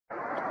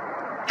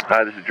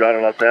Hi, this is John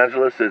in Los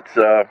Angeles. It's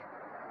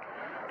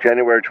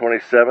January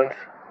 27th,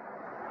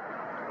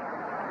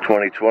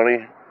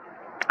 2020.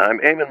 I'm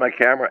aiming my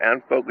camera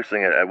and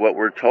focusing it at what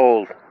we're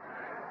told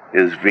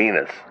is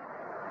Venus.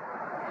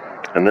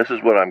 And this is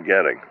what I'm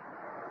getting.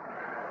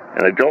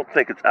 And I don't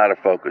think it's out of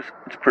focus.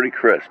 It's pretty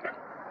crisp.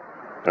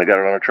 And I got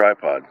it on a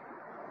tripod.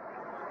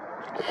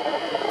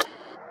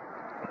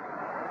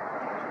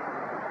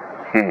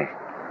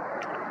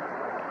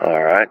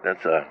 Alright,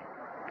 that's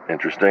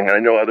interesting. And I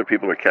know other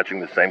people are catching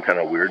the same kind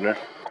of weirdness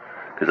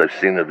because I've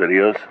seen the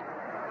videos.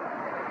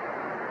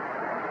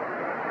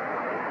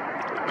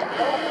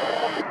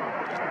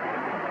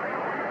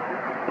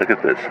 Look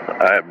at this.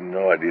 I have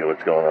no idea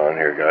what's going on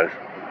here, guys.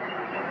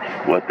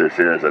 What this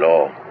is at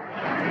all.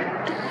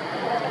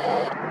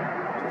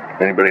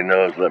 Anybody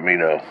knows, let me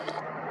know.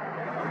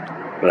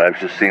 But I've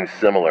just seen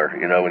similar,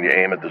 you know, when you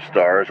aim at the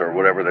stars or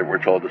whatever they were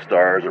told, the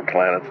stars or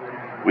planets,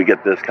 we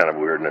get this kind of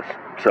weirdness.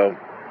 So,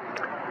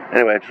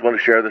 anyway, I just want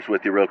to share this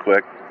with you real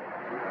quick.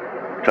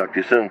 Talk to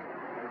you soon.